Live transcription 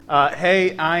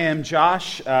Hey, I am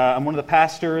Josh. I'm one of the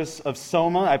pastors of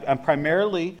Soma. I'm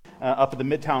primarily up at the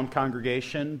Midtown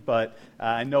congregation, but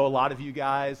I know a lot of you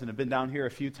guys and have been down here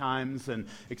a few times and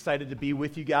excited to be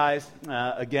with you guys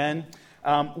again.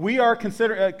 We are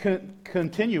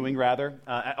continuing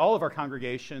at all of our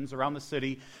congregations around the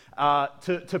city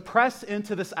to press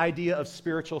into this idea of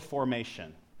spiritual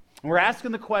formation. And we're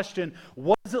asking the question,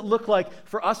 what does it look like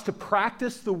for us to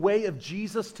practice the way of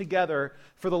Jesus together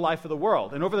for the life of the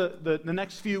world? And over the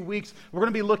next few weeks, we're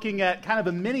going to be looking at kind of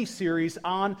a mini-series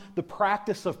on the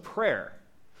practice of prayer.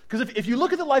 Because if you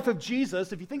look at the life of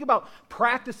Jesus, if you think about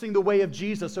practicing the way of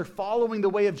Jesus or following the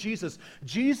way of Jesus,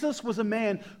 Jesus was a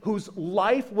man whose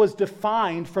life was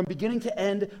defined from beginning to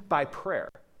end by prayer.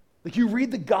 Like you read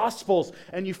the Gospels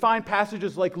and you find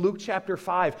passages like Luke chapter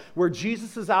 5 where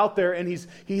Jesus is out there and he's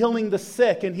healing the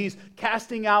sick and he's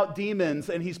casting out demons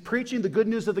and he's preaching the good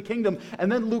news of the kingdom.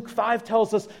 And then Luke 5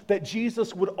 tells us that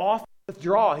Jesus would often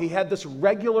withdraw. He had this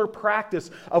regular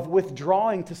practice of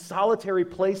withdrawing to solitary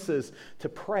places to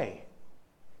pray.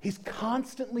 He's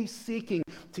constantly seeking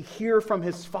to hear from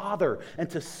his Father and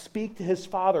to speak to his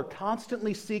Father,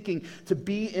 constantly seeking to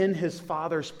be in his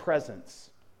Father's presence.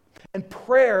 And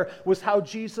prayer was how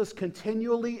Jesus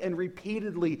continually and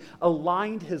repeatedly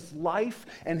aligned his life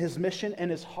and his mission and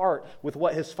his heart with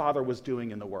what his Father was doing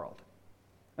in the world.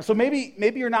 And so maybe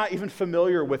you're not even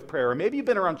familiar with prayer, or maybe you've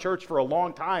been around church for a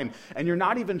long time and you're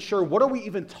not even sure, what are we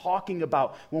even talking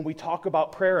about when we talk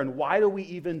about prayer and why do we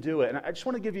even do it? And I just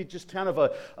want to give you just kind of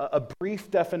a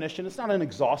brief definition. It's not an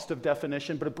exhaustive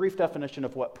definition, but a brief definition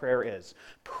of what prayer is.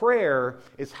 Prayer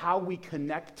is how we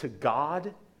connect to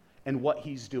God and what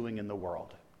he's doing in the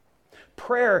world.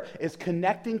 Prayer is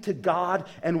connecting to God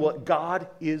and what God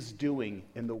is doing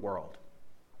in the world.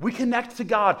 We connect to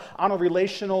God on a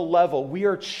relational level. We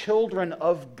are children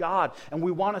of God, and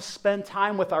we want to spend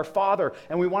time with our Father,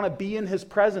 and we want to be in his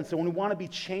presence, and we want to be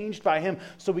changed by him.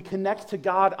 So we connect to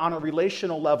God on a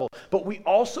relational level, but we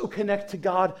also connect to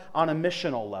God on a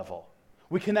missional level.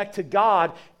 We connect to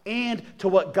God and to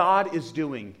what God is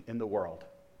doing in the world.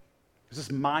 There's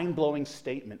this mind-blowing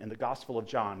statement in the Gospel of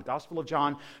John. Gospel of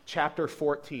John, chapter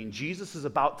 14. Jesus is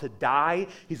about to die.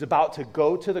 He's about to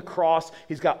go to the cross.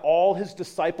 He's got all his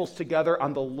disciples together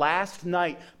on the last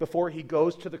night before he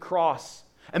goes to the cross.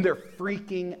 And they're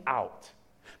freaking out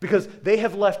because they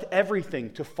have left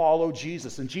everything to follow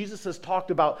Jesus. And Jesus has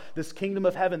talked about this kingdom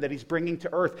of heaven that he's bringing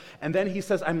to earth. And then he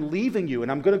says, I'm leaving you,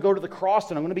 and I'm going to go to the cross,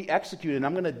 and I'm going to be executed, and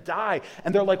I'm going to die.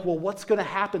 And they're like, well, what's going to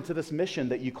happen to this mission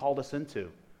that you called us into?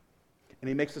 And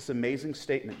he makes this amazing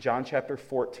statement, John chapter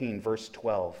 14, verse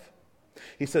 12.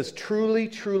 He says, truly,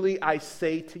 truly, I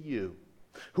say to you,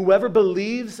 whoever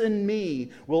believes in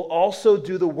me will also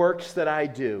do the works that I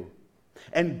do.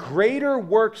 And greater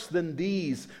works than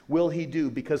these will he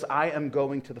do, because I am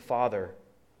going to the Father.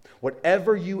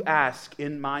 Whatever you ask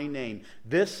in my name,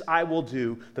 this I will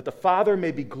do, that the Father may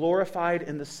be glorified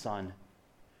in the Son.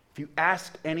 If you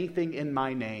ask anything in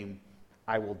my name,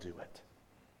 I will do it.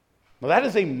 Now that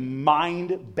is a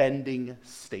mind-bending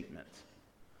statement.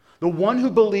 The one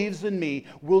who believes in me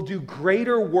will do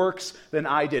greater works than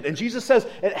I did. And Jesus says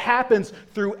it happens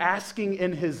through asking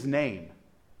in his name.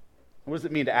 What does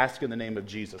it mean to ask in the name of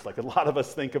Jesus? Like a lot of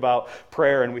us think about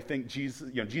prayer and we think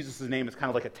Jesus' name is kind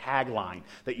of like a tagline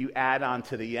that you add on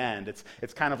to the end.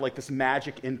 It's kind of like this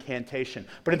magic incantation.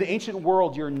 But in the ancient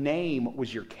world, your name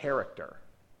was your character.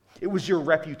 It was your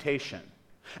reputation.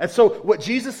 And so what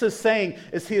Jesus is saying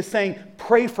is he is saying,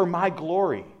 pray for my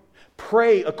glory.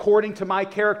 Pray according to my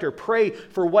character. Pray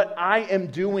for what I am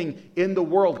doing in the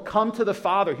world. Come to the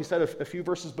Father. He said a few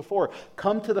verses before,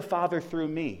 come to the Father through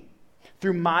me.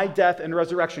 Through my death and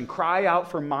resurrection, cry out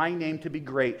for my name to be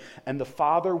great, and the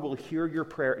Father will hear your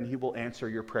prayer and he will answer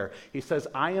your prayer. He says,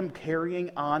 I am carrying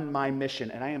on my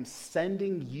mission, and I am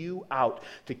sending you out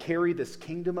to carry this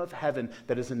kingdom of heaven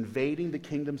that is invading the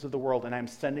kingdoms of the world, and I'm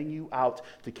sending you out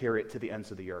to carry it to the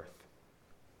ends of the earth.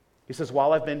 He says,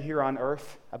 while I've been here on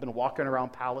earth, I've been walking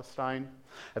around Palestine,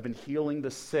 I've been healing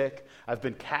the sick, I've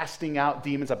been casting out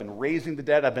demons, I've been raising the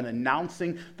dead, I've been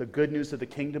announcing the good news of the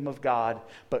kingdom of God,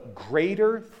 but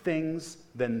greater things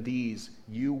than these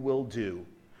you will do,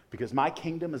 because my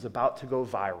kingdom is about to go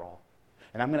viral,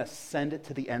 and I'm going to send it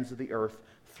to the ends of the earth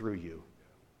through you.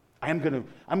 I'm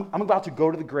about to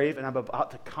go to the grave, and I'm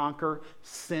about to conquer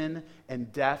sin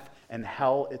and death and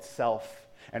hell itself.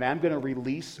 And I'm going to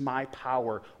release my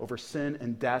power over sin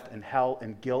and death and hell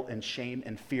and guilt and shame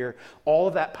and fear. All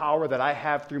of that power that I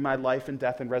have through my life and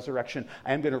death and resurrection,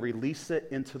 I am going to release it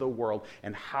into the world.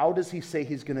 And how does he say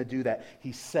he's going to do that?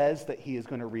 He says that he is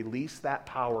going to release that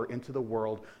power into the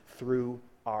world through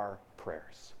our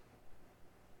prayers.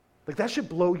 Like, that should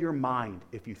blow your mind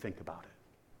if you think about it.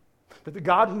 That the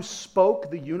God who spoke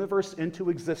the universe into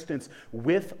existence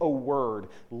with a word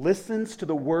listens to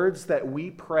the words that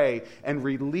we pray and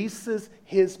releases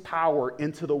his power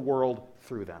into the world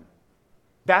through them.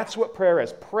 That's what prayer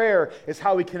is. Prayer is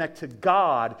how we connect to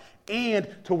God and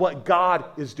to what God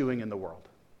is doing in the world.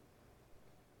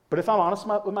 But if I'm honest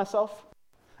with myself,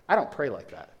 I don't pray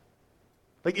like that.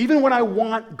 Like, even when I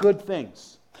want good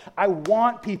things, I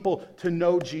want people to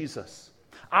know Jesus.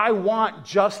 I want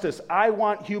justice. I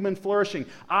want human flourishing.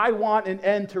 I want an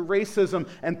end to racism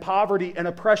and poverty and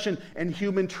oppression and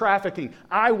human trafficking.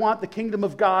 I want the kingdom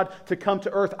of God to come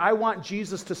to earth. I want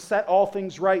Jesus to set all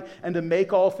things right and to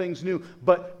make all things new.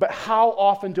 But how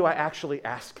often do I actually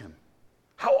ask him?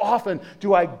 How often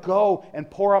do I go and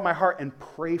pour out my heart and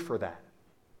pray for that?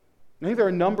 I think there are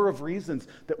a number of reasons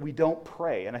that we don't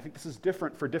pray, and I think this is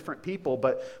different for different people,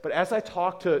 but as I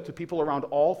talk to people around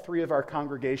all three of our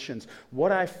congregations,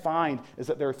 what I find is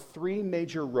that there are three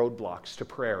major roadblocks to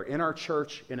prayer in our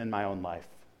church and in my own life.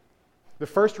 The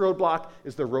first roadblock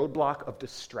is the roadblock of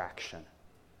distraction.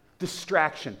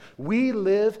 Distraction. We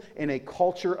live in a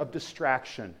culture of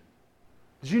distraction.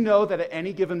 Did you know that at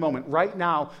any given moment, right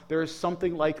now, there is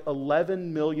something like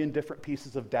 11 million different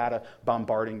pieces of data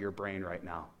bombarding your brain right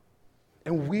now?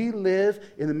 And we live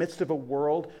in the midst of a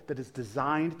world that is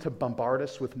designed to bombard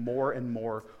us with more and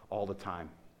more all the time.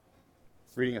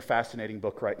 Reading a fascinating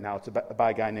book right now. It's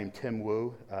by a guy named Tim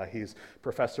Wu. He's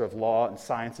professor of law and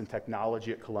science and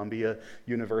technology at Columbia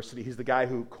University. He's the guy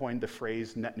who coined the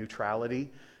phrase net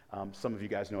neutrality. Some of you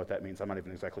guys know what that means. I'm not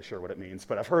even exactly sure what it means,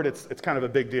 but I've heard it's kind of a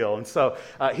big deal. And so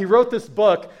he wrote this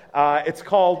book. It's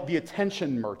called The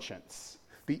Attention Merchants,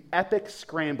 the epic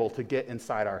scramble to get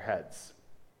inside our heads.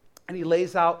 And he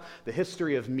lays out the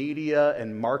history of media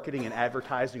and marketing and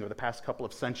advertising over the past couple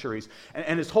of centuries.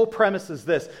 And his whole premise is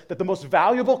this, that the most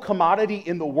valuable commodity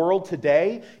in the world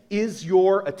today is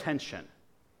your attention.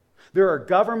 There are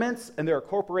governments and there are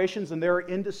corporations and there are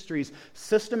industries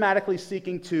systematically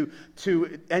seeking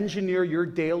to engineer your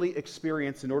daily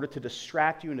experience in order to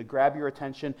distract you and to grab your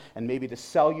attention and maybe to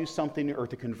sell you something or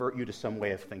to convert you to some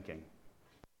way of thinking.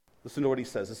 Listen to what he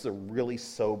says. This is a really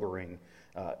sobering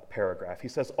paragraph. He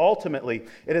says, ultimately,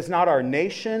 it is not our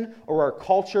nation or our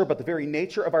culture, but the very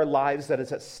nature of our lives that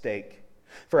is at stake.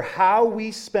 For how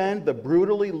we spend the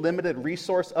brutally limited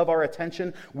resource of our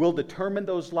attention will determine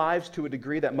those lives to a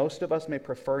degree that most of us may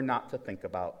prefer not to think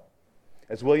about.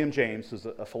 As William James, who's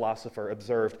a philosopher,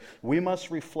 observed, we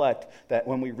must reflect that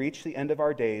when we reach the end of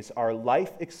our days, our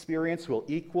life experience will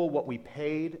equal what we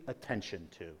paid attention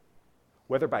to,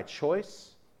 whether by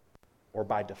choice or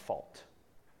by default.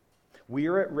 We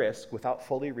are at risk, without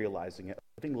fully realizing it,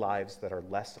 of living lives that are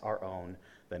less our own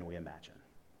than we imagine.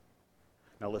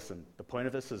 Now listen, the point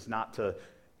of this is not to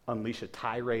unleash a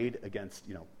tirade against,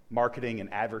 marketing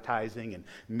and advertising and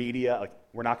media. Like,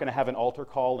 we're not going to have an altar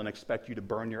call and expect you to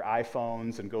burn your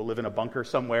iPhones and go live in a bunker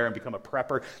somewhere and become a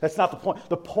prepper. That's not the point.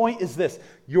 The point is this: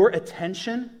 your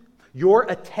attention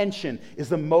is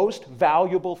the most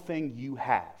valuable thing you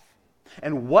have.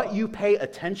 And what you pay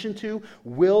attention to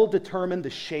will determine the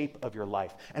shape of your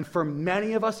life. And for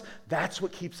many of us, that's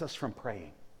what keeps us from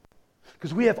praying.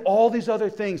 Because we have all these other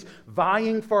things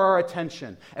vying for our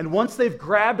attention. And once they've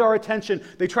grabbed our attention,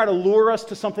 they try to lure us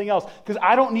to something else. Because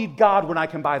I don't need God when I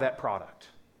can buy that product.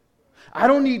 I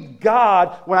don't need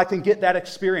God when I can get that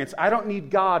experience. I don't need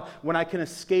God when I can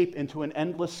escape into an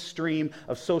endless stream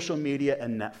of social media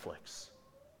and Netflix.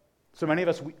 So many of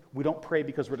us, we don't pray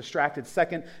because we're distracted.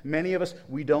 Second, many of us,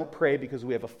 we don't pray because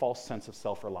we have a false sense of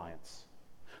self-reliance.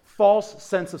 False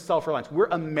sense of self-reliance. We're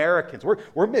Americans. We're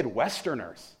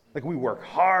Midwesterners. Like, we work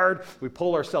hard. We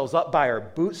pull ourselves up by our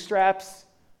bootstraps.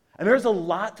 And there's a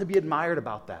lot to be admired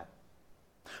about that.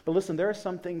 But listen, there are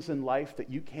some things in life that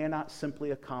you cannot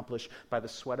simply accomplish by the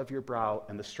sweat of your brow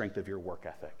and the strength of your work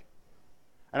ethic.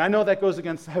 And I know that goes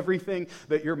against everything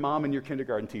that your mom and your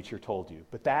kindergarten teacher told you,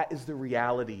 but that is the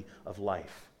reality of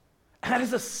life. And that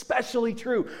is especially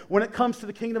true when it comes to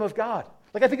the kingdom of God.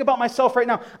 Like, I think about myself right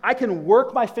now. I can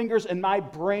work my fingers and my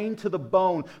brain to the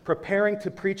bone preparing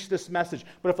to preach this message,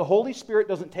 but if the Holy Spirit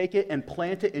doesn't take it and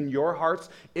plant it in your hearts,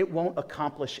 it won't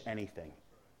accomplish anything.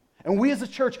 And we as a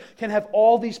church can have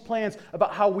all these plans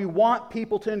about how we want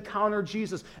people to encounter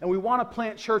Jesus, and we want to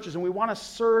plant churches, and we want to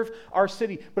serve our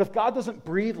city. But if God doesn't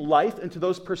breathe life into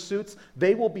those pursuits,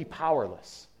 they will be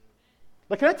powerless.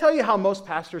 Like, can I tell you how most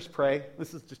pastors pray?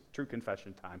 This is just true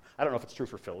confession time. I don't know if it's true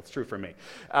for Phil. It's true for me.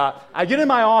 I get in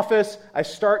my office. I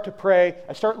start to pray.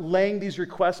 I start laying these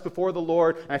requests before the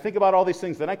Lord, and I think about all these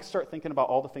things. Then I start thinking about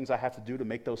all the things I have to do to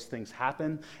make those things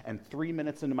happen. And 3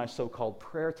 minutes into my so-called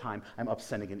prayer time, I'm up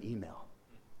sending an email.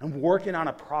 I'm working on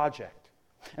a project.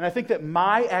 And I think that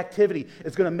my activity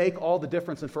is going to make all the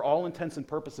difference, and for all intents and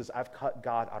purposes, I've cut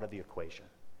God out of the equation.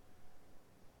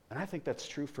 And I think that's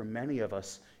true for many of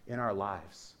us in our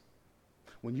lives.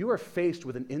 When you are faced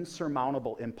with an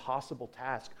insurmountable, impossible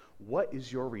task, what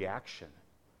is your reaction?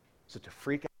 Is it to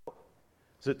freak out?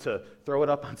 Is it to throw it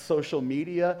up on social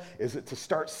media? Is it to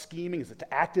start scheming? Is it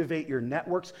to activate your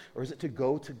networks? Or is it to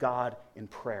go to God in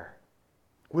prayer?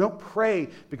 We don't pray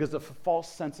because of a false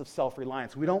sense of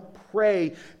self-reliance. We don't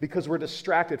pray because we're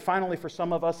distracted. Finally, for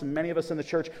some of us and many of us in the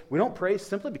church, we don't pray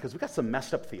simply because we've got some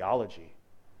messed up theology.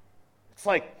 It's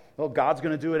like, well, God's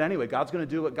going to do it anyway. God's going to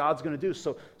do what God's going to do.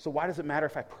 So why does it matter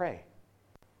if I pray?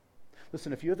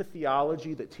 Listen, if you have a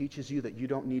theology that teaches you that you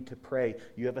don't need to pray,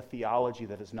 you have a theology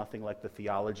that is nothing like the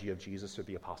theology of Jesus or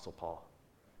the Apostle Paul.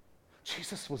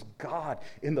 Jesus was God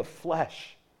in the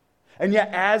flesh. And yet,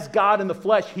 as God in the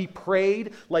flesh, he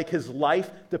prayed like his life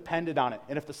depended on it.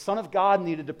 And if the Son of God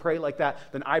needed to pray like that,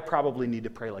 then I probably need to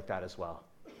pray like that as well.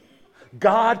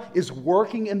 God is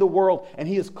working in the world, and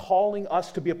he is calling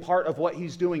us to be a part of what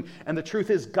he's doing. And the truth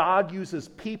is, God uses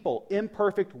people,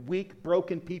 imperfect, weak,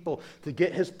 broken people, to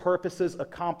get his purposes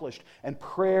accomplished. And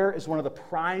prayer is one of the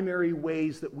primary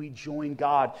ways that we join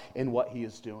God in what he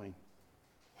is doing.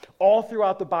 All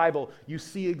throughout the Bible, you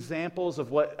see examples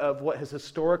of what has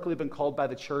historically been called by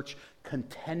the church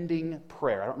contending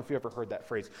prayer. I don't know if you ever heard that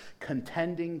phrase,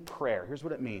 contending prayer. Here's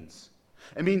what it means.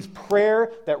 It means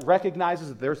prayer that recognizes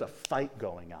that there's a fight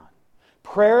going on.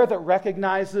 Prayer that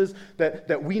recognizes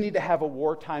that we need to have a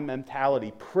wartime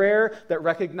mentality. Prayer that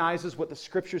recognizes what the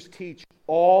Scriptures teach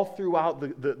all throughout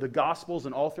the Gospels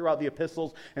and all throughout the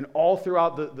epistles and all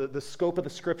throughout the scope of the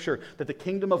Scripture, that the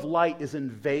kingdom of light is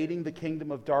invading the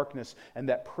kingdom of darkness, and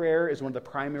that prayer is one of the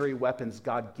primary weapons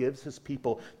God gives his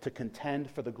people to contend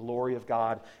for the glory of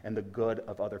God and the good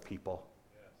of other people.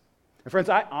 And friends,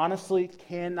 I honestly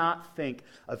cannot think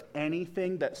of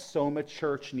anything that Soma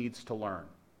Church needs to learn.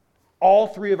 All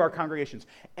three of our congregations,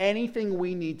 anything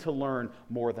we need to learn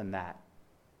more than that.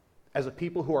 As a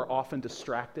people who are often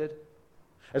distracted,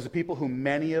 as a people who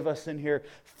many of us in here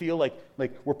feel like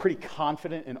we're pretty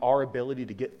confident in our ability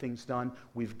to get things done,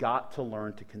 we've got to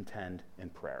learn to contend in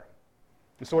prayer.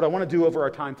 And so what I want to do over our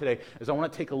time today is I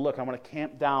want to take a look, I want to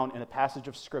camp down in a passage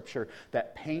of Scripture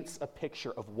that paints a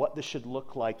picture of what this should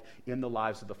look like in the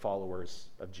lives of the followers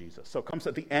of Jesus. So it comes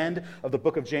at the end of the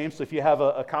book of James. So if you have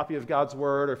a copy of God's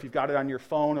Word or if you've got it on your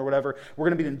phone or whatever, we're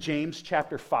going to be in James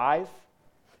chapter 5.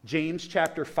 James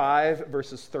chapter 5,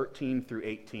 verses 13 through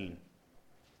 18.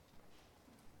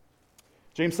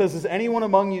 James says, "Is anyone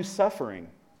among you suffering?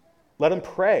 Let him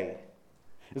pray.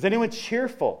 Is anyone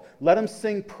cheerful? Let him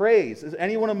sing praise. Is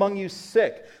anyone among you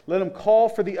sick? Let him call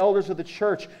for the elders of the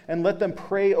church and let them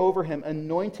pray over him,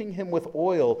 anointing him with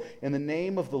oil in the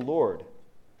name of the Lord.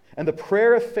 And the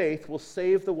prayer of faith will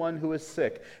save the one who is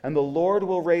sick, and the Lord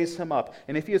will raise him up.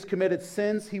 And if he has committed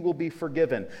sins, he will be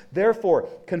forgiven. Therefore,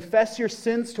 confess your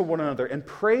sins to one another and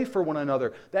pray for one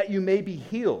another that you may be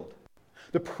healed.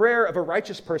 The prayer of a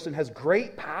righteous person has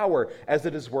great power as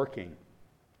it is working.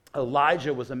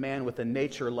 Elijah was a man with a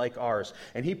nature like ours,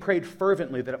 and he prayed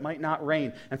fervently that it might not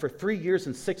rain. And for 3 years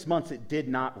and 6 months it did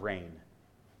not rain.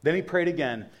 Then he prayed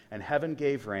again, and heaven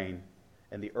gave rain,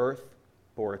 and the earth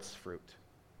bore its fruit."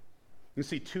 You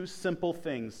see two simple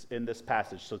things in this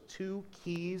passage. So 2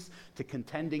 keys to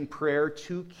contending prayer,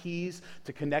 2 keys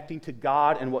to connecting to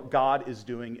God and what God is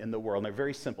doing in the world. And they're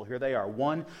very simple. Here they are.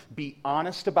 1, be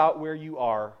honest about where you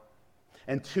are.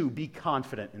 And 2, be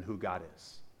confident in who God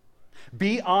is.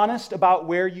 Be honest about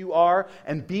where you are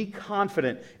and be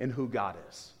confident in who God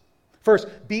is. First,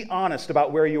 be honest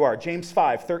about where you are. James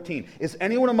 5:13. Is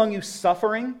anyone among you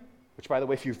suffering? Which, by the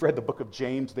way, if you've read the book of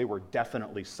James, they were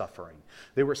definitely suffering.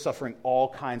 They were suffering all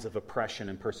kinds of oppression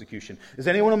and persecution. Is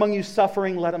anyone among you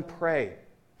suffering? Let him pray.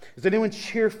 Is anyone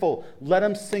cheerful? Let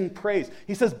him sing praise.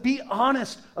 He says, be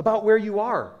honest about where you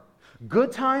are.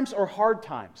 Good times or hard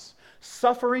times.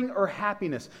 Suffering or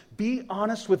happiness, be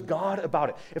honest with God about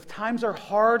it. If times are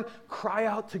hard, cry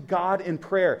out to God in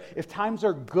prayer. If times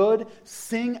are good,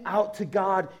 sing out to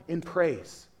God in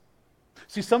praise.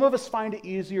 See, some of us find it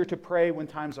easier to pray when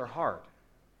times are hard.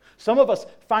 Some of us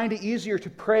find it easier to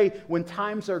pray when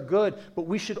times are good, but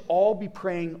we should all be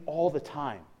praying all the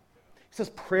time. He says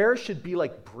prayer should be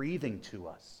like breathing to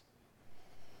us.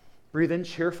 Breathe in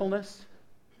cheerfulness,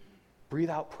 breathe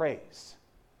out praise.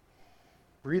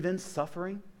 Breathe in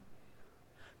suffering.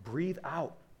 Breathe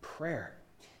out prayer.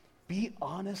 Be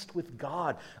honest with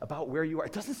God about where you are.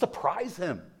 It doesn't surprise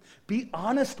him. Be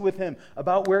honest with him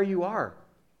about where you are.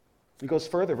 He goes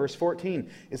further, verse 14.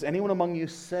 Is anyone among you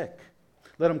sick?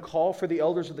 Let him call for the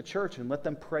elders of the church and let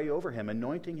them pray over him,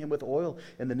 anointing him with oil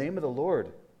in the name of the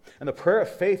Lord. And the prayer of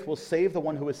faith will save the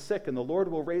one who is sick, and the Lord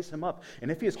will raise him up. And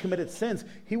if he has committed sins,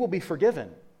 he will be forgiven.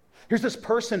 Here's this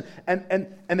person, and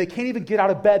they can't even get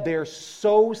out of bed. They are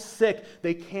so sick,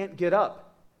 they can't get up.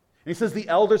 And he says the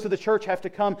elders of the church have to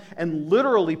come and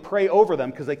literally pray over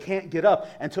them because they can't get up,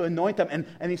 and to anoint them.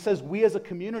 And he says we as a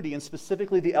community, and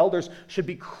specifically the elders, should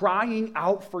be crying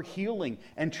out for healing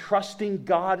and trusting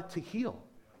God to heal.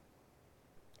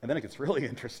 And then it gets really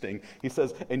interesting. He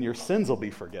says, and your sins will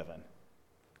be forgiven.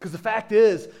 Because the fact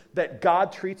is that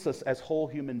God treats us as whole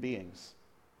human beings.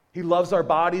 He loves our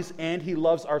bodies and he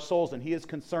loves our souls, and he is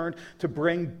concerned to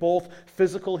bring both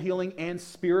physical healing and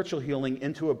spiritual healing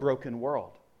into a broken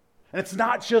world. And it's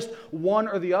not just one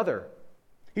or the other.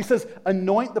 He says,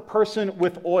 anoint the person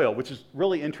with oil, which is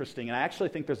really interesting. And I actually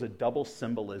think there's a double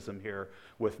symbolism here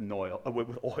with oil.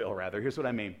 Here's what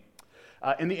I mean.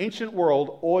 In the ancient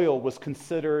world, oil was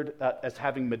considered as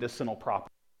having medicinal properties.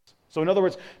 So in other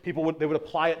words, they would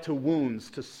apply it to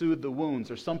wounds to soothe the wounds.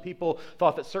 Or some people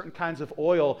thought that certain kinds of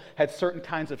oil had certain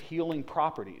kinds of healing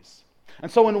properties.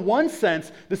 And so in one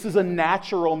sense, this is a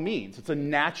natural means. It's a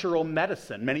natural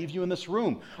medicine. Many of you in this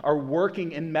room are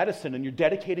working in medicine, and you're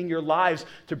dedicating your lives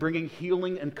to bringing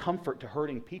healing and comfort to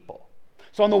hurting people.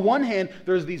 So on the one hand,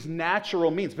 there's these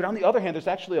natural means. But on the other hand, there's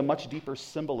actually a much deeper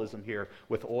symbolism here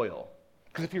with oil.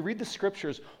 Because if you read the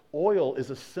scriptures, oil is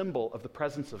a symbol of the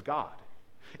presence of God.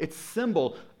 It's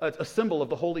a symbol of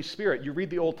the Holy Spirit. You read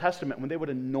the Old Testament, when they would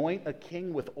anoint a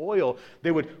king with oil,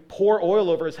 they would pour oil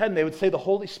over his head and they would say, the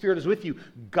Holy Spirit is with you.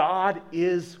 God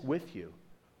is with you.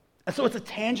 And so it's a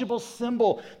tangible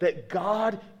symbol that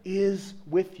God is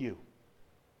with you.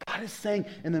 God is saying,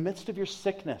 in the midst of your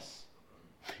sickness,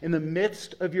 in the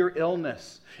midst of your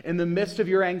illness, in the midst of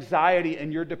your anxiety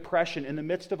and your depression, in the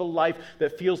midst of a life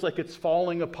that feels like it's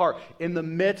falling apart, in the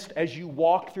midst as you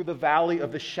walk through the valley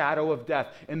of the shadow of death,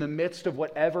 in the midst of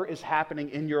whatever is happening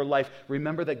in your life,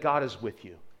 remember that God is with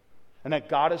you, and that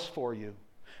God is for you,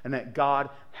 and that God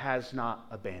has not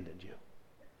abandoned you.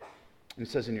 And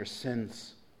he says, and your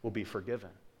sins will be forgiven.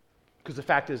 Because the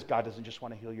fact is, God doesn't just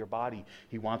want to heal your body,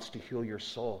 he wants to heal your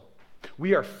soul.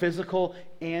 We are physical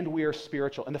and we are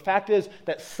spiritual. And the fact is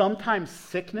that sometimes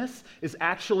sickness is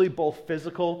actually both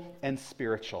physical and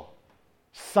spiritual.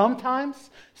 Sometimes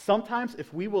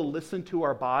if we will listen to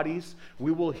our bodies,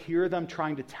 we will hear them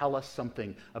trying to tell us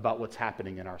something about what's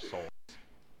happening in our souls.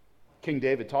 King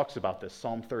David talks about this,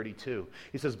 Psalm 32.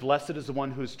 He says, blessed is the one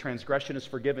whose transgression is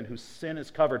forgiven, whose sin is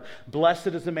covered. Blessed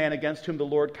is the man against whom the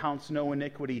Lord counts no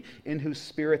iniquity, in whose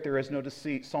spirit there is no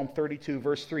deceit. Psalm 32,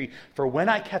 verse 3. For when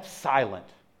I kept silent,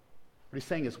 what he's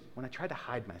saying is, when I tried to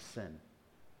hide my sin,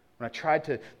 when I tried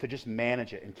to just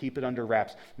manage it and keep it under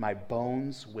wraps, my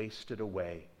bones wasted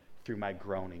away through my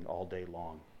groaning all day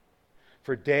long.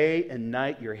 For day and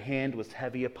night your hand was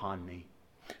heavy upon me.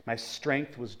 My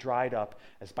strength was dried up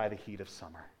as by the heat of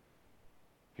summer.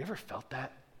 You ever felt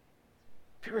that?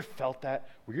 Have you ever felt that?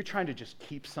 Where you're trying to just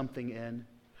keep something in?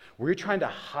 Where you're trying to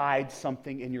hide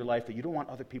something in your life that you don't want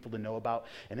other people to know about,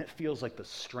 and it feels like the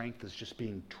strength is just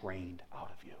being drained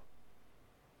out of you.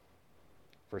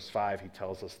 Verse 5, he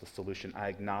tells us the solution. I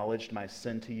acknowledged my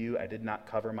sin to you. I did not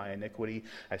cover my iniquity.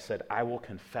 I said, I will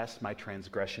confess my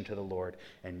transgression to the Lord,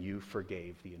 and you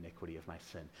forgave the iniquity of my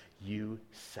sin. You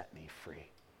set me free.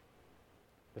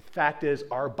 The fact is,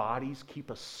 our bodies keep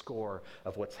a score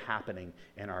of what's happening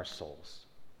in our souls.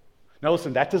 Now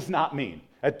listen, that does not mean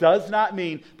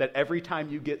that every time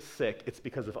you get sick, it's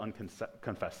because of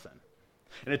unconfessed sin.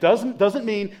 And it doesn't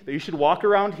mean that you should walk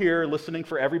around here listening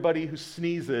for everybody who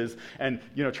sneezes and,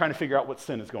 trying to figure out what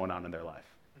sin is going on in their life.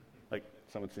 Like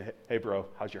someone say, hey bro,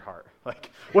 how's your heart? Like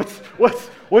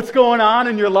what's going on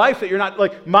in your life that you're not,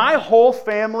 like my whole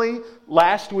family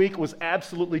last week was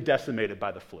absolutely decimated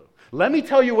by the flu. Let me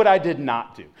tell you what I did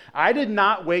not do. I did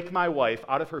not wake my wife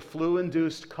out of her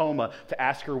flu-induced coma to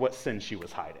ask her what sin she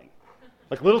was hiding.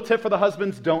 Like, little tip for the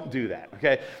husbands, don't do that,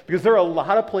 okay? Because there are a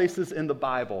lot of places in the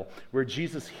Bible where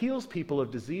Jesus heals people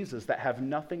of diseases that have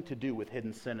nothing to do with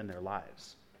hidden sin in their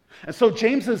lives. And so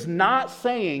James is not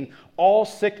saying all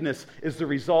sickness is the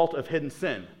result of hidden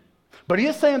sin. But he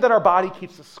is saying that our body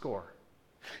keeps a score.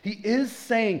 He is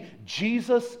saying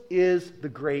Jesus is the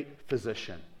great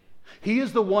physician. He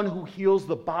is the one who heals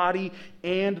the body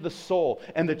and the soul.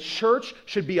 And the church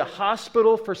should be a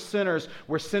hospital for sinners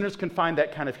where sinners can find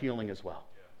that kind of healing as well.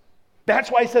 That's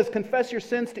why he says, confess your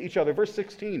sins to each other. Verse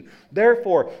 16,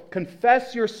 therefore,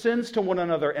 confess your sins to one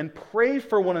another and pray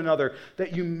for one another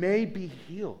that you may be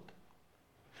healed.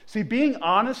 See, being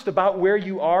honest about where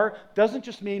you are doesn't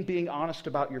just mean being honest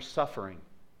about your suffering.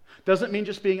 Doesn't mean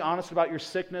just being honest about your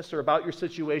sickness or about your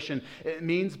situation. It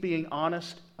means being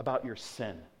honest about your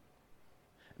sin.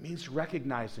 It means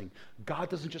recognizing God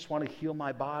doesn't just want to heal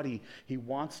my body. He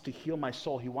wants to heal my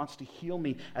soul. He wants to heal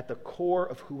me at the core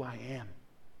of who I am.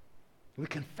 We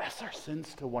confess our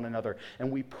sins to one another,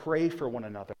 and we pray for one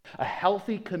another. A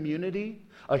healthy community,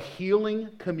 a healing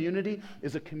community,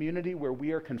 is a community where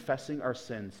we are confessing our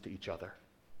sins to each other.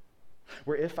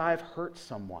 Where if I've hurt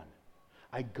someone,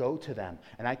 I go to them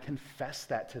and I confess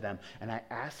that to them and I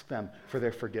ask them for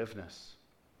their forgiveness.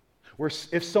 Where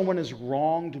if someone has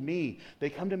wronged me, they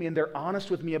come to me and they're honest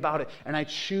with me about it and I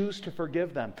choose to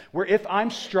forgive them. Where if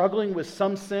I'm struggling with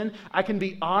some sin, I can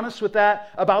be honest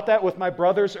about that with my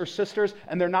brothers or sisters,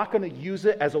 and they're not going to use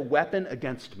it as a weapon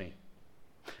against me.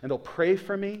 And they'll pray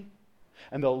for me,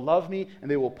 and they'll love me, and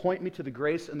they will point me to the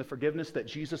grace and the forgiveness that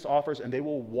Jesus offers, and they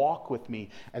will walk with me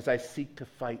as I seek to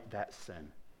fight that sin.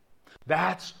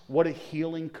 That's what a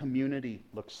healing community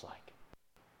looks like.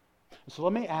 So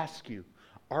let me ask you,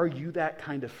 are you that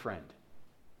kind of friend?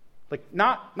 Like,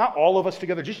 not all of us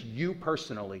together, just you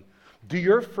personally. Do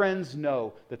your friends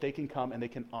know that they can come and they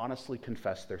can honestly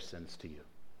confess their sins to you?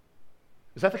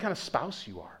 Is that the kind of spouse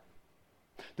you are?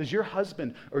 Does your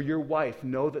husband or your wife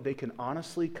know that they can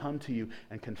honestly come to you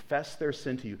and confess their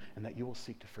sin to you and that you will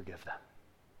seek to forgive them?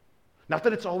 Not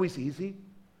that it's always easy.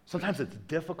 Sometimes it's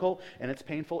difficult and it's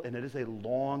painful and it is a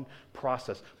long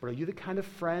process. But are you the kind of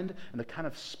friend and the kind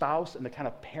of spouse and the kind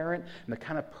of parent and the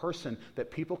kind of person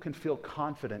that people can feel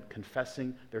confident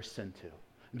confessing their sin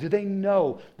to? Do they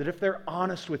know that if they're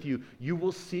honest with you, you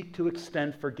will seek to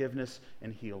extend forgiveness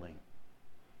and healing?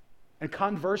 And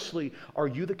conversely, are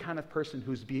you the kind of person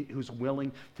who's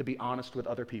willing to be honest with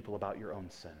other people about your own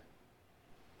sin?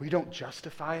 Where you don't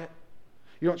justify it.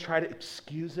 You don't try to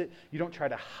excuse it. You don't try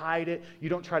to hide it. You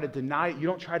don't try to deny it. You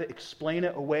don't try to explain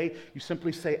it away. You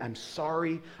simply say, I'm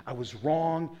sorry. I was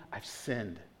wrong. I've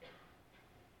sinned.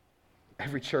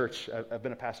 Every church, I've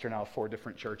been a pastor now of 4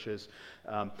 different churches.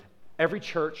 Every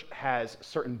church has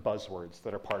certain buzzwords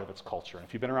that are part of its culture. And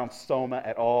if you've been around Soma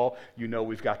at all, you know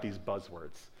we've got these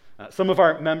buzzwords. Some of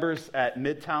our members at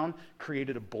Midtown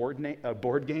created a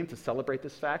board game to celebrate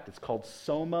this fact. It's called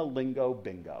Soma Lingo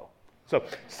Bingo. So,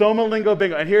 Soma Lingo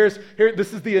Bingo. And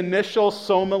this is the initial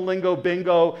Soma Lingo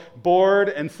Bingo board.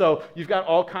 And so you've got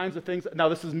all kinds of things. Now,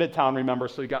 this is Midtown, remember,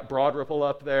 so you got Broad Ripple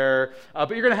up there.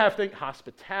 But you're going to have things,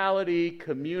 hospitality,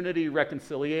 community,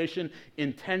 reconciliation,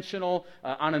 intentional.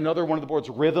 On another one of the boards,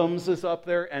 rhythms is up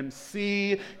there,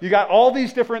 MC. You got all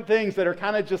these different things that are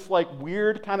kind of just like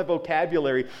weird kind of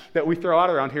vocabulary that we throw out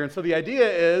around here. And so the idea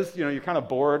is, you're kind of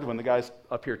bored when the guy's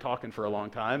up here talking for a long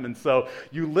time. And so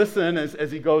you listen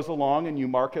as he goes along, and you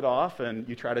mark it off, and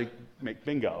you try to make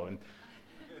bingo. And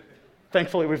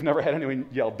thankfully, we've never had anyone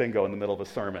yell bingo in the middle of a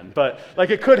sermon, but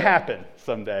it could happen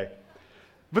someday.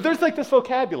 But there's this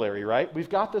vocabulary, right? We've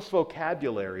got this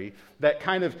vocabulary that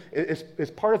kind of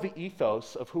is part of the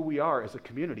ethos of who we are as a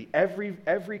community.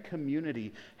 Every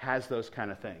community has those kind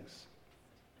of things.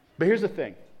 But here's the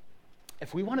thing.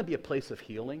 If we want to be a place of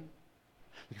healing,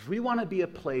 if we want to be a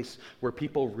place where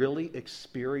people really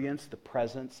experience the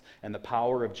presence and the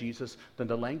power of Jesus, then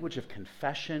the language of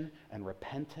confession and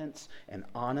repentance and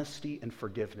honesty and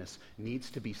forgiveness needs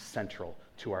to be central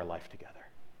to our life together.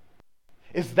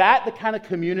 Is that the kind of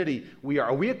community we are?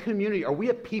 Are we a community? Are we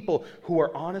a people who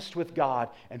are honest with God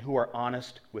and who are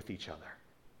honest with each other?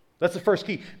 That's the first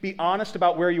key. Be honest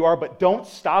about where you are, but don't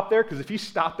stop there, because if you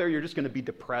stop there, you're just going to be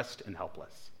depressed and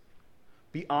helpless.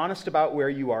 Be honest about where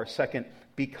you are. Second,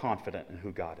 be confident in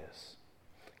who God is.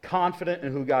 Confident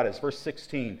in who God is. Verse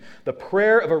 16, the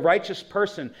prayer of a righteous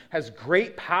person has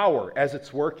great power as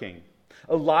it's working.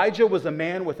 Elijah was a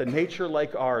man with a nature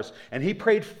like ours, and he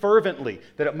prayed fervently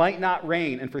that it might not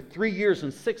rain, and for 3 years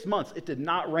and 6 months it did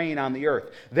not rain on the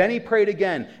earth. Then he prayed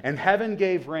again, and heaven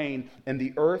gave rain, and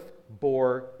the earth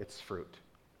bore its fruit.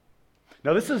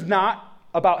 Now, this is not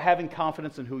about having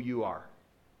confidence in who you are.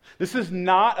 This is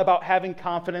not about having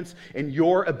confidence in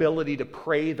your ability to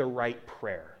pray the right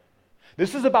prayer.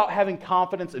 This is about having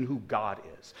confidence in who God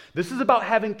is. This is about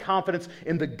having confidence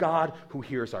in the God who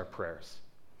hears our prayers.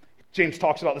 James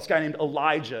talks about this guy named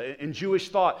Elijah. In Jewish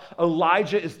thought,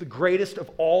 Elijah is the greatest of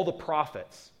all the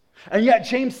prophets. And yet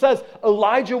James says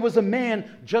Elijah was a man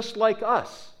just like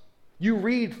us. You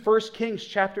read 1 Kings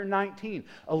chapter 19.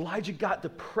 Elijah got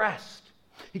depressed.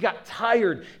 He got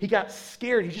tired. He got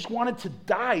scared. He just wanted to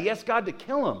die. He asked God to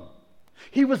kill him.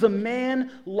 He was a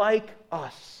man like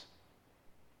us.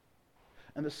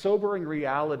 And the sobering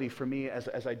reality for me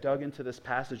as I dug into this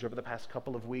passage over the past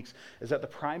couple of weeks is that the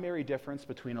primary difference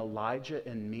between Elijah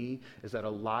and me is that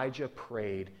Elijah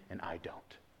prayed and I don't.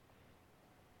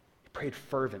 He He prayed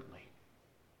fervently.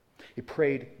 He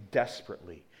prayed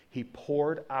desperately. He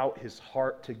poured out his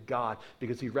heart to God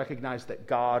because he recognized that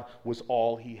God was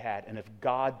all he had. And if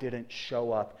God didn't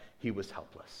show up, he was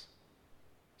helpless.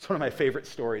 It's one of my favorite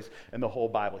stories in the whole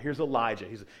Bible. Here's Elijah.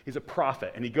 He's a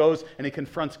prophet, and he goes and he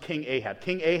confronts King Ahab.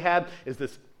 King Ahab is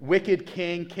this wicked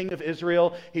king of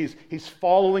Israel. He's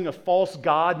following a false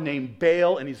god named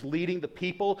Baal, and he's leading the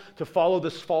people to follow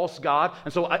this false god.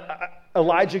 And so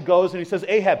Elijah goes and he says,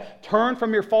 Ahab, turn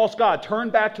from your false god.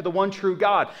 Turn back to the one true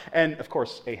God. And of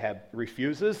course, Ahab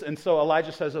refuses. And so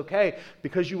Elijah says, okay,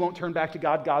 because you won't turn back to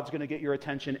God, God's going to get your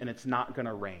attention, and it's not going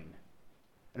to rain.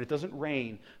 And it doesn't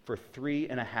rain for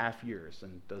 3.5 years.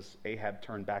 And does Ahab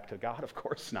turn back to God? Of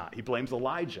course not. He blames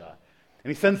Elijah.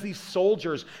 And he sends these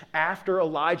soldiers after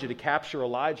Elijah to capture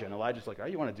Elijah. And Elijah's like, oh,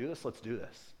 you want to do this? Let's do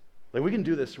this. Like, we can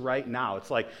do this right now. It's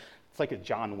like a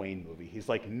John Wayne movie. He's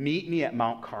like, meet me at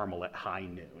Mount Carmel at high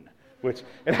noon. Which,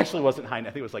 it actually wasn't high noon. I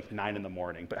think it was like 9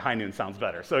 a.m, but high noon sounds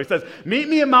better. So he says, meet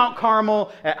me at Mount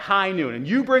Carmel at high noon, and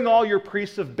you bring all your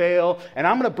priests of Baal, and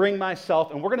I'm going to bring myself,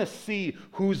 and we're going to see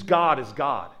whose God is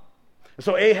God.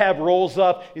 So Ahab rolls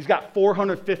up. He's got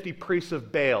 450 priests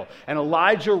of Baal. And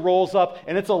Elijah rolls up,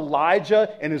 and it's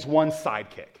Elijah and his one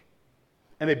sidekick.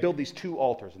 And they build these 2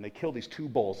 altars, and they kill these 2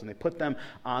 bulls, and they put them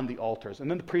on the altars.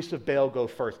 And then the priests of Baal go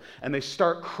first, and they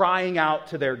start crying out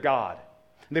to their God.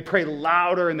 And they pray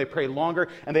louder, and they pray longer,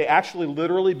 and they actually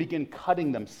literally begin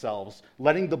cutting themselves,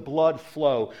 letting the blood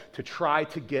flow to try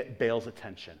to get Baal's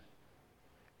attention.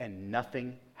 And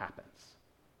nothing happens.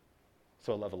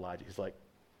 So I love Elijah. He's like,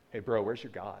 hey, bro, where's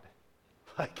your God?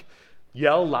 Like,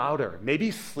 yell louder. Maybe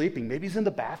he's sleeping. Maybe he's in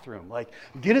the bathroom. Like,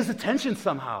 get his attention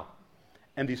somehow.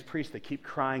 And these priests, they keep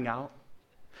crying out,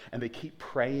 and they keep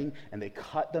praying, and they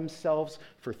cut themselves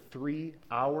for 3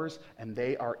 hours, and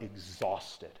they are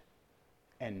exhausted,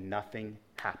 and nothing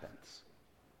happens.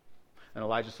 And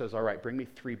Elijah says, all right, bring me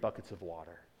 3 buckets of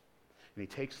water. And he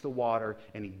takes the water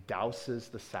and he douses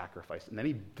the sacrifice. And then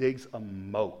he digs a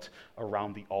moat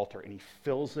around the altar and he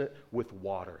fills it with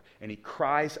water. And he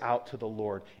cries out to the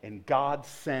Lord. And God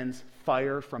sends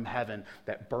fire from heaven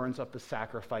that burns up the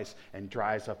sacrifice and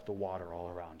dries up the water all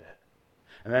around it.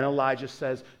 And then Elijah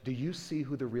says, do you see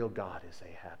who the real God is,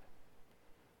 Ahab?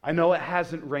 I know it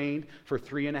hasn't rained for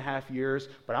 3.5 years,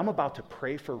 but I'm about to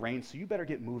pray for rain, so you better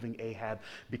get moving, Ahab,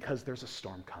 because there's a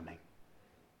storm coming.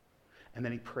 And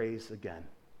then he prays again.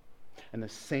 And the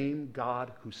same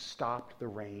God who stopped the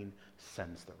rain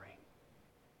sends the rain.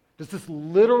 There's this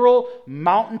literal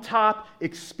mountaintop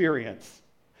experience.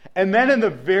 And then in the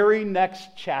very next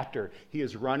chapter, he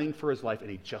is running for his life and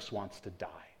he just wants to die.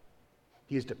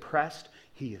 He is depressed.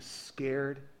 He is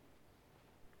scared.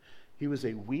 He was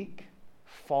a weak,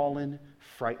 fallen,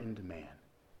 frightened man.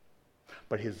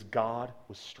 But his God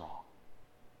was strong.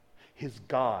 His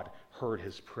God heard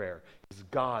his prayer. His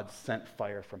God sent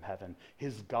fire from heaven.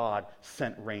 His God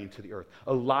sent rain to the earth.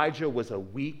 Elijah was a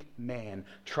weak man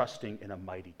trusting in a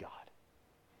mighty God.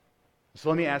 So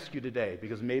let me ask you today,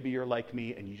 because maybe you're like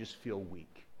me and you just feel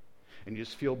weak, and you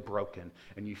just feel broken,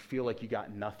 and you feel like you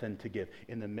got nothing to give.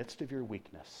 In the midst of your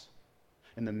weakness,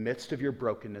 in the midst of your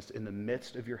brokenness, in the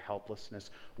midst of your helplessness,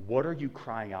 what are you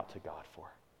crying out to God for?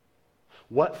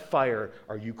 What fire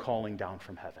are you calling down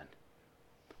from heaven?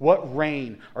 What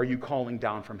rain are you calling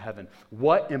down from heaven?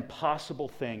 What impossible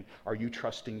thing are you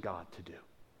trusting God to do?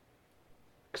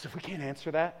 Because if we can't answer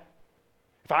that,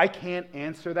 if I can't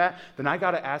answer that, then I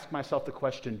got to ask myself the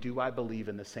question, do I believe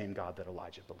in the same God that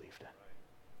Elijah believed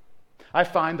in? I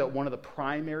find that one of the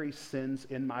primary sins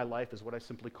in my life is what I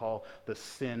simply call the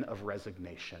sin of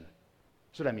resignation.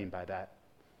 That's what I mean by that.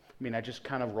 I mean, I just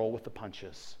kind of roll with the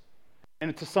punches.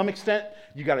 And to some extent,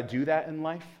 you got to do that in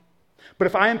life. But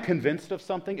if I am convinced of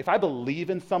something, if I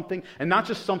believe in something, and not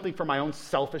just something for my own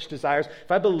selfish desires, if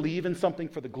I believe in something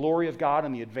for the glory of God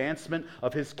and the advancement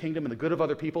of his kingdom and the good of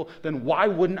other people, then why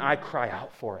wouldn't I cry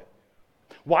out for it?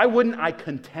 Why wouldn't I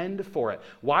contend for it?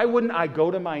 Why wouldn't I go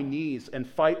to my knees and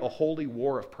fight a holy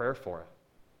war of prayer for it?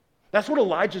 That's what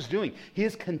Elijah's doing. He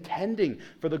is contending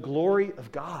for the glory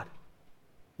of God.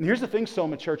 And here's the thing,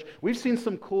 Soma Church. We've seen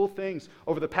some cool things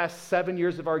over the past 7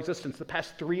 years of our existence, the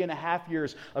past 3.5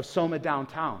 years of Soma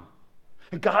Downtown.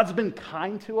 And God's been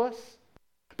kind to us.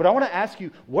 But I want to ask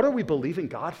you, what are we believing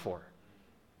God for?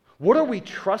 What are we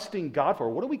trusting God for?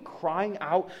 What are we crying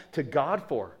out to God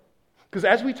for? Because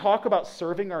as we talk about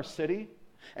serving our city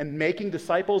and making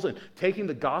disciples and taking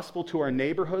the gospel to our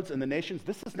neighborhoods and the nations,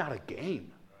 this is not a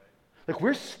game. Like,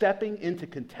 we're stepping into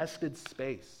contested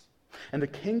space. And the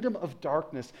kingdom of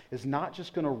darkness is not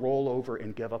just going to roll over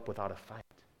and give up without a fight.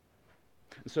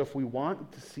 And so if we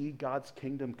want to see God's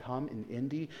kingdom come in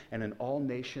Indy and in all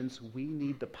nations, we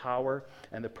need the power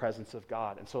and the presence of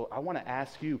God. And so I want to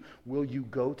ask you, will you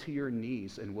go to your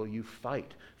knees and will you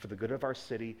fight for the good of our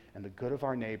city and the good of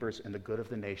our neighbors and the good of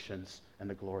the nations and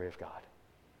the glory of God?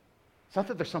 It's not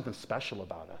that there's something special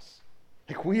about us.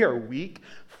 Like, we are weak,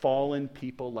 fallen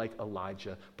people like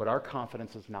Elijah, but our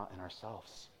confidence is not in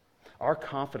ourselves. Our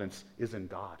confidence is in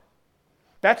God.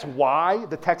 That's why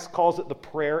the text calls it the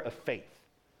prayer of faith.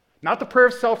 Not the prayer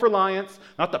of self-reliance,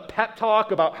 not the pep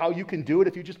talk about how you can do it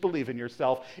if you just believe in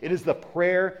yourself. It is the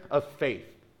prayer of faith.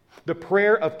 The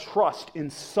prayer of trust in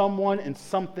someone and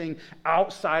something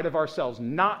outside of ourselves.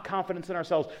 Not confidence in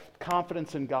ourselves,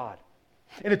 confidence in God.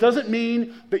 And it doesn't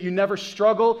mean that you never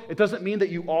struggle. It doesn't mean that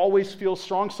you always feel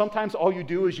strong. Sometimes all you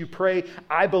do is you pray,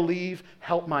 I believe,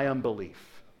 help my unbelief.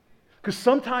 Because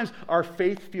sometimes our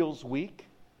faith feels weak,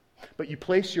 but you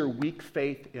place your weak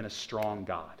faith in a strong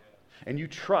God. And you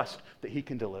trust that he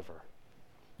can deliver.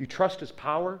 You trust his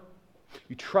power.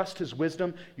 You trust his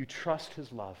wisdom. You trust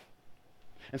his love.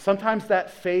 And sometimes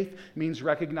that faith means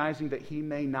recognizing that he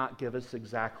may not give us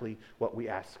exactly what we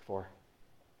ask for.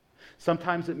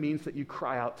 Sometimes it means that you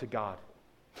cry out to God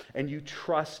and you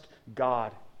trust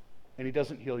God, and he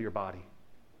doesn't heal your body.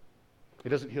 He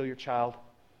doesn't heal your child.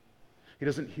 He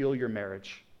doesn't heal your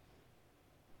marriage.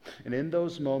 And in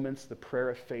those moments, the prayer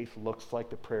of faith looks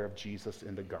like the prayer of Jesus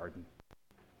in the garden.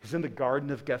 He's in the Garden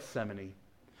of Gethsemane.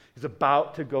 He's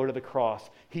about to go to the cross.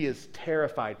 He is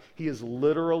terrified. He is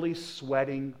literally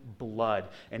sweating blood.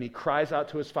 And he cries out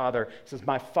to his Father. He says,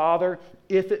 my Father,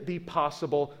 if it be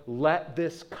possible, let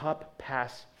this cup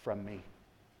pass from me.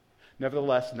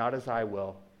 Nevertheless, not as I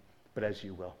will, but as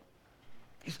you will.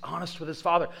 He's honest with his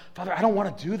Father. Father, I don't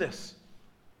want to do this.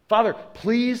 Father,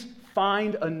 please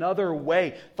find another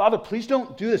way. Father, please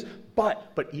don't do this.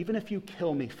 But even if you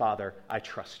kill me, Father, I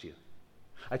trust you.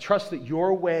 I trust that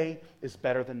your way is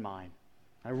better than mine.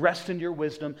 I rest in your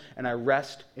wisdom and I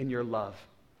rest in your love.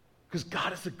 Because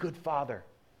God is a good Father.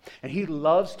 And he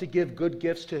loves to give good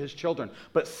gifts to his children.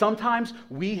 But sometimes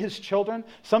we, his children,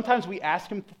 sometimes we ask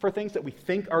him for things that we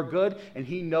think are good, and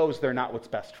he knows they're not what's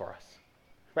best for us.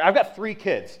 Right? I've got 3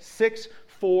 kids, 6,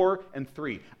 4, and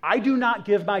 3. I do not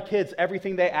give my kids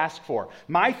everything they ask for.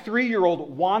 My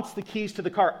 3-year-old wants the keys to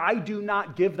the car. I do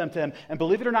not give them to him. And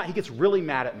believe it or not, he gets really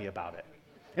mad at me about it.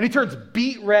 And he turns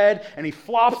beet red, and he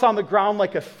flops on the ground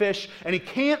like a fish, and he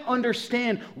can't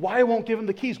understand why I won't give him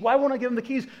the keys. Why won't I give him the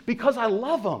keys? Because I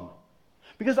love him.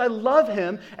 Because I love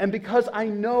him, and because I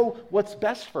know what's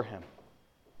best for him.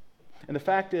 And the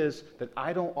fact is that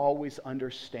I don't always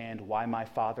understand why my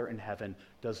Father in heaven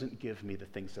doesn't give me the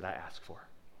things that I ask for.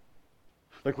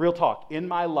 Like, real talk, in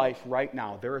my life right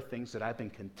now, there are things that I've been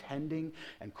contending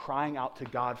and crying out to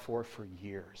God for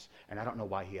years, and I don't know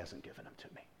why he hasn't given them to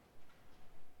me.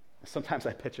 Sometimes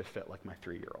I pitch a fit like my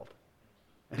 3-year-old.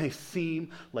 And they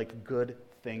seem like good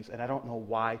things, and I don't know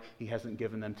why he hasn't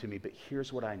given them to me, but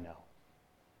here's what I know.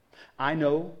 I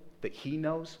know that he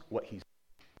knows what he's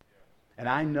doing. And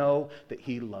I know that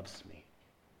he loves me.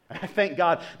 And I thank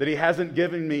God that he hasn't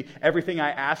given me everything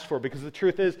I asked for, because the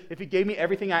truth is, if he gave me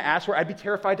everything I asked for, I'd be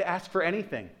terrified to ask for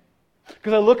anything.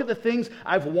 Because I look at the things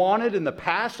I've wanted in the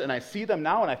past, and I see them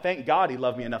now, and I thank God he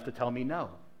loved me enough to tell me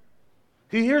no.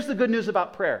 Here's the good news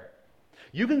about prayer.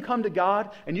 You can come to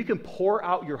God and you can pour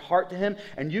out your heart to him,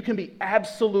 and you can be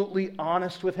absolutely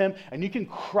honest with him, and you can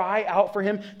cry out for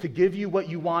him to give you what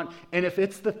you want. And if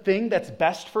it's the thing that's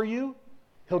best for you,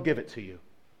 he'll give it to you.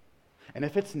 And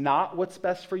if it's not what's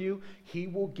best for you, he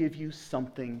will give you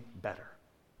something better.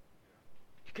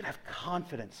 You can have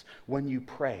confidence when you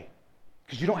pray,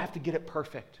 because you don't have to get it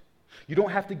perfect. You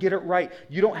don't have to get it right.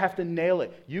 You don't have to nail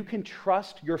it. You can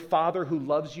trust your Father who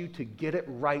loves you to get it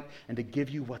right and to give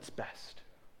you what's best.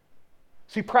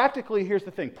 See, practically, here's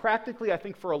the thing. Practically, I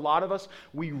think for a lot of us,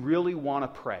 we really want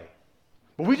to pray.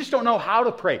 But we just don't know how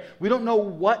to pray. We don't know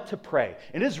what to pray.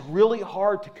 It is really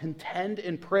hard to contend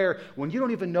in prayer when you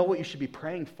don't even know what you should be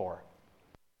praying for.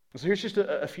 So here's just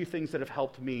a few things that have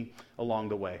helped me along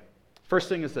the way. First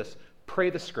thing is this: pray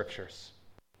the Scriptures.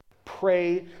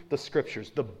 Pray the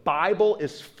Scriptures. The Bible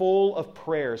is full of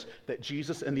prayers that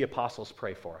Jesus and the apostles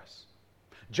pray for us.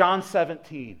 John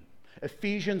 17,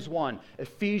 Ephesians 1,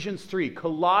 Ephesians 3,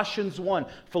 Colossians 1,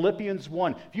 Philippians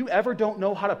 1. If you ever don't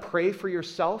know how to pray for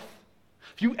yourself,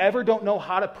 if you ever don't know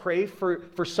how to pray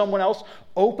for someone else,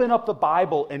 open up the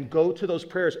Bible and go to those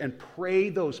prayers and pray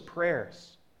those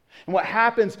prayers. And what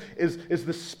happens is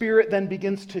the Spirit then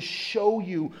begins to show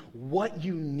you what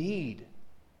you need.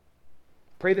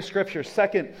 Pray the Scriptures.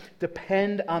 Second,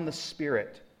 depend on the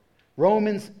Spirit.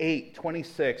 Romans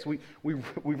 8:26. We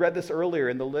read this earlier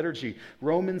in the liturgy.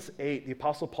 Romans 8, the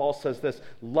Apostle Paul says this,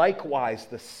 "Likewise,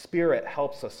 the Spirit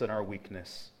helps us in our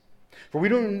weakness. For we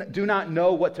do not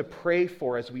know what to pray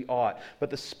for as we ought, but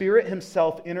the Spirit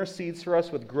himself intercedes for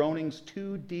us with groanings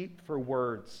too deep for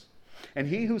words. And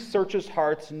he who searches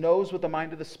hearts knows what the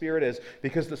mind of the Spirit is,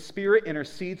 because the Spirit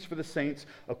intercedes for the saints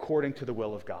according to the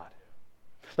will of God."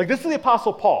 Like, this is the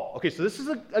Apostle Paul. Okay, so this is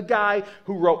a guy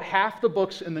who wrote half the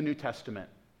books in the New Testament.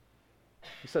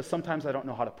 He says, sometimes I don't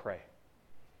know how to pray.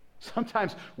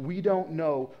 Sometimes we don't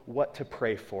know what to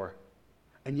pray for.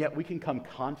 And yet we can come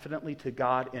confidently to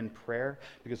God in prayer,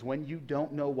 because when you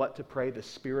don't know what to pray, the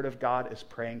Spirit of God is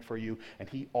praying for you, and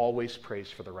he always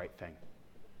prays for the right thing.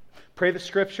 Pray the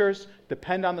Scriptures,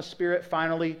 depend on the Spirit.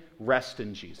 Finally, rest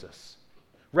in Jesus.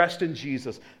 Rest in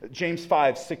Jesus. James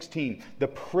 5:16. The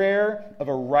prayer of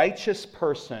a righteous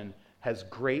person has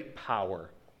great power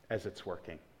as it's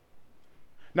working.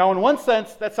 Now, in one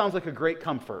sense, that sounds like a great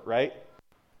comfort, right?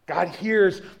 God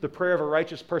hears the prayer of a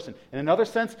righteous person. In another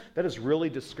sense, that is really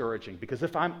discouraging, because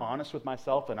if I'm honest with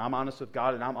myself and I'm honest with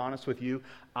God and I'm honest with you,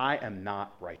 I am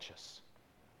not righteous.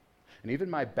 And even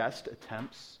my best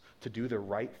attempts to do the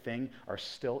right thing are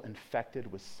still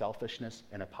infected with selfishness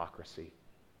and hypocrisy.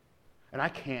 And I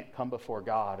can't come before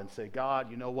God and say, "God,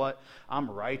 you know what?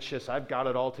 I'm righteous. I've got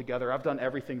it all together. I've done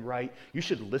everything right. You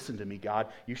should listen to me, God.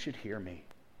 You should hear me."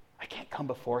 I can't come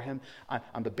before him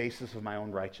on the basis of my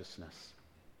own righteousness.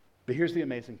 But here's the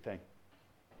amazing thing.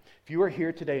 If you are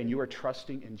here today and you are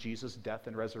trusting in Jesus' death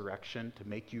and resurrection to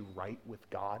make you right with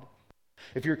God,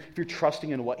 if you're trusting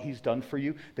in what he's done for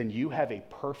you, then you have a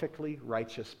perfectly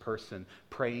righteous person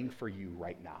praying for you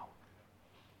right now.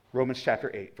 Romans chapter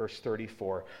 8, verse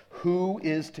 34. Who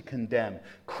is to condemn?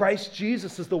 Christ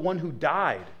Jesus is the one who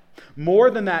died. More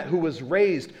than that, who was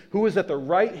raised, who is at the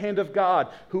right hand of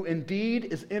God, who indeed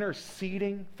is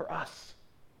interceding for us.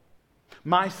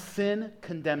 My sin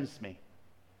condemns me.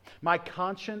 My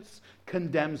conscience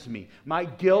condemns me. My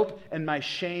guilt and my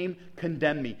shame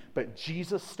condemn me. But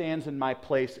Jesus stands in my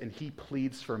place and he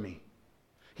pleads for me.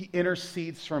 He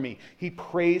intercedes for me. He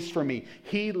prays for me.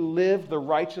 He lived the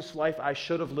righteous life I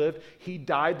should have lived. He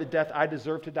died the death I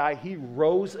deserved to die. He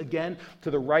rose again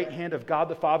to the right hand of God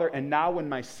the Father. And now when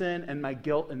my sin and my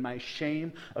guilt and my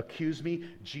shame accuse me,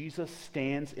 Jesus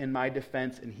stands in my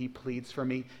defense and he pleads for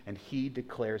me and he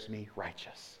declares me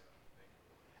righteous.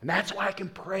 And that's why I can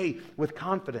pray with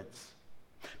confidence.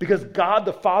 Because God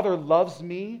the Father loves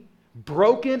me,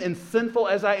 broken and sinful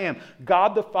as I am.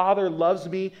 God the Father loves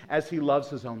me as he loves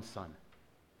his own Son.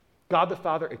 God the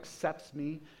Father accepts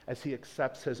me as he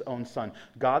accepts his own Son.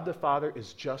 God the Father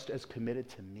is just as committed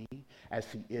to me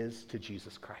as he is to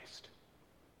Jesus Christ.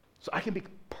 So I can be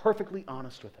perfectly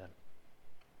honest with him.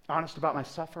 Honest about my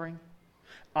suffering.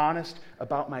 Honest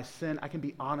about my sin. I can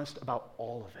be honest about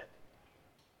all of it.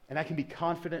 And I can be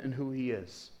confident in who he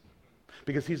is.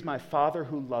 Because he's my Father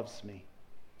who loves me,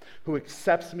 who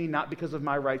accepts me not because of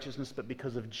my righteousness, but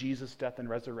because of Jesus' death and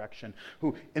resurrection,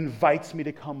 who invites me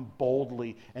to come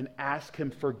boldly and ask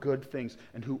him for good things,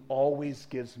 and who always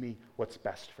gives me what's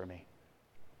best for me.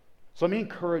 So let me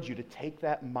encourage you to take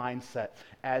that mindset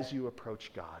as you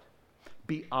approach God.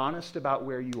 Be honest about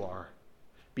where you are.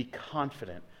 Be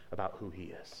confident about who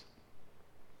he is.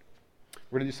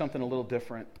 We're going to do something a little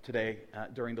different today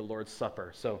during the Lord's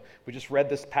Supper. So we just read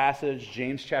this passage,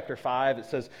 James chapter 5. It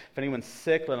says, if anyone's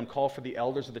sick, let him call for the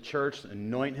elders of the church,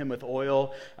 anoint him with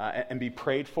oil, and be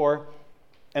prayed for.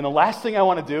 And the last thing I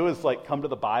want to do is come to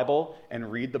the Bible and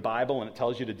read the Bible, and it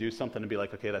tells you to do something and be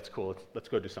like, okay, that's cool. Let's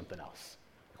go do something else.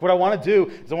 What I want to do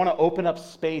is I want to open up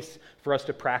space for us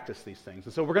to practice these things.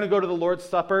 And so we're going to go to the Lord's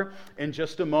Supper in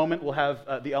just a moment. We'll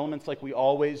have the elements like we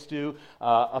always do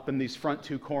up in these front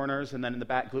two corners, and then in the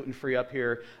back, gluten-free up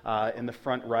here in the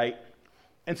front right.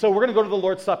 And so we're going to go to the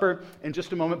Lord's Supper in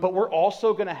just a moment, but we're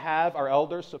also going to have our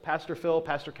elders, so Pastor Phil,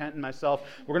 Pastor Kent, and myself,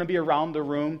 we're going to be around the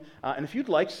room. And if you'd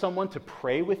like someone to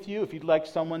pray with you, if you'd like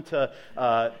someone to,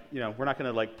 we're not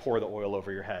going to pour the oil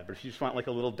over your head, but if you just want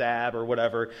a little dab or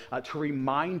whatever, to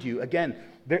remind you, again,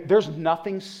 there's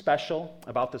nothing special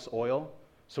about this oil.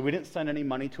 So we didn't send any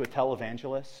money to a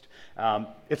televangelist.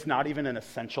 It's not even an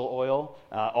essential oil.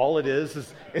 All it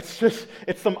is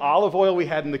it's some olive oil we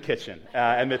had in the kitchen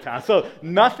at Midtown. So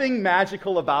nothing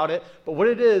magical about it. But what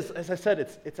it is, as I said,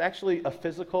 it's actually a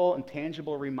physical and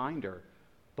tangible reminder.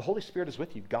 The Holy Spirit is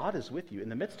with you. God is with you. In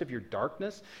the midst of your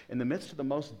darkness, in the midst of the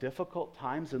most difficult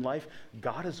times in life,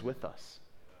 God is with us.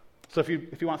 So if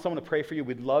you want someone to pray for you,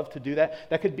 we'd love to do that.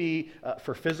 That could be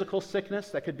for physical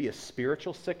sickness. That could be a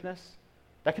spiritual sickness.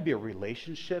 That could be a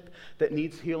relationship that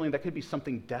needs healing. That could be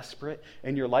something desperate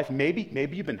in your life. Maybe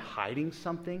you've been hiding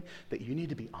something that you need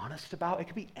to be honest about. It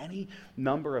could be any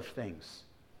number of things.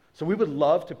 So we would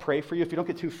love to pray for you. If you don't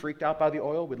get too freaked out by the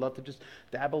oil, we'd love to just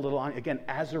dab a little on, again,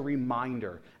 as a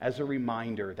reminder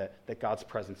that God's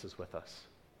presence is with us.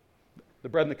 The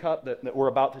bread and the cup that we're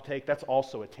about to take, that's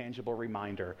also a tangible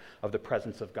reminder of the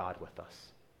presence of God with us.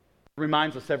 It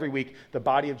reminds us every week the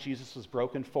body of Jesus was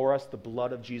broken for us, the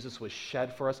blood of Jesus was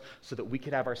shed for us so that we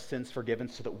could have our sins forgiven,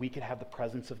 so that we could have the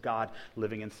presence of God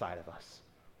living inside of us.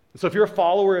 And so if you're a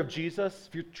follower of Jesus,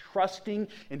 if you're trusting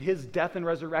in his death and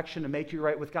resurrection to make you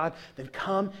right with God, then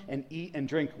come and eat and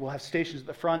drink. We'll have stations at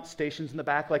the front, stations in the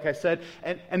back, like I said.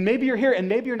 And maybe you're here and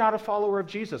maybe you're not a follower of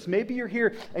Jesus. Maybe you're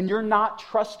here and you're not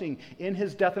trusting in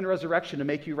his death and resurrection to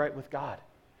make you right with God.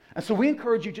 And so we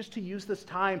encourage you just to use this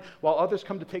time while others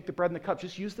come to take the bread and the cup.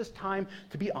 Just use this time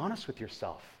to be honest with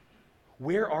yourself.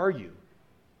 Where are you?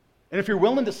 And if you're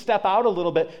willing to step out a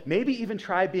little bit, maybe even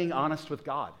try being honest with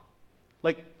God.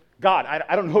 Like, God,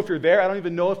 I don't know if you're there. I don't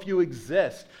even know if you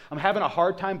exist. I'm having a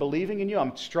hard time believing in you.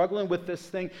 I'm struggling with this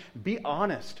thing. Be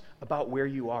honest about where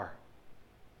you are.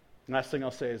 And last thing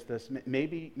I'll say is this.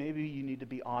 Maybe you need to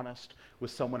be honest with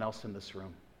someone else in this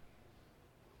room.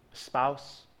 A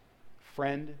spouse,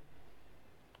 friend,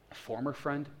 a former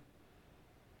friend.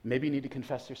 Maybe you need to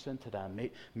confess your sin to them.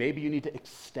 Maybe you need to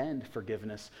extend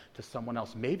forgiveness to someone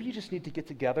else. Maybe you just need to get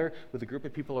together with a group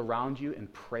of people around you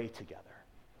and pray together.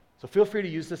 So feel free to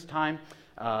use this time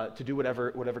to do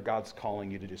whatever God's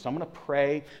calling you to do. So I'm going to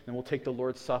pray, and we'll take the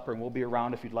Lord's Supper, and we'll be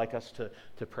around if you'd like us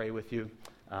to pray with you,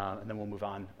 and then we'll move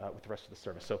on with the rest of the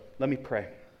service. So let me pray.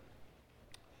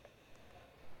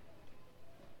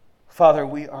 Father,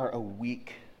 we are a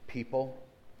weak people.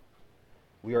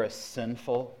 We are a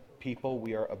sinful people.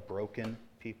 We are a broken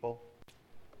people.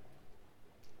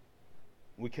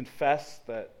 We confess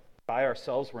that by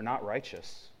ourselves we're not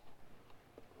righteous.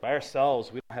 By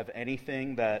ourselves we don't have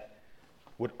anything that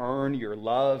would earn your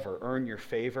love or earn your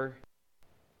favor.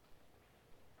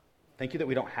 Thank you that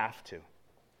we don't have to.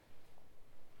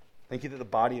 Thank you that the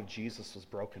body of Jesus was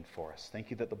broken for us.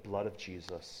 Thank you that the blood of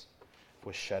Jesus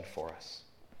was shed for us.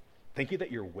 Thank you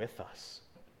that you're with us.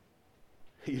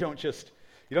 You don't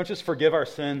just forgive our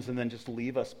sins and then just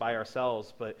leave us by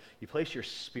ourselves, but you place your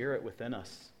Spirit within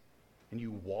us and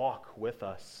you walk with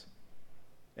us.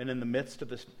 And in the midst of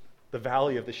the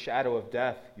valley of the shadow of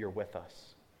death, you're with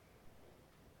us.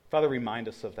 Father, remind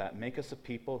us of that. Make us a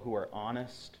people who are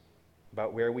honest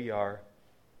about where we are.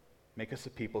 Make us a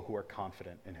people who are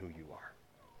confident in who you are.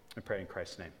 I pray in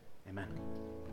Christ's name. Amen.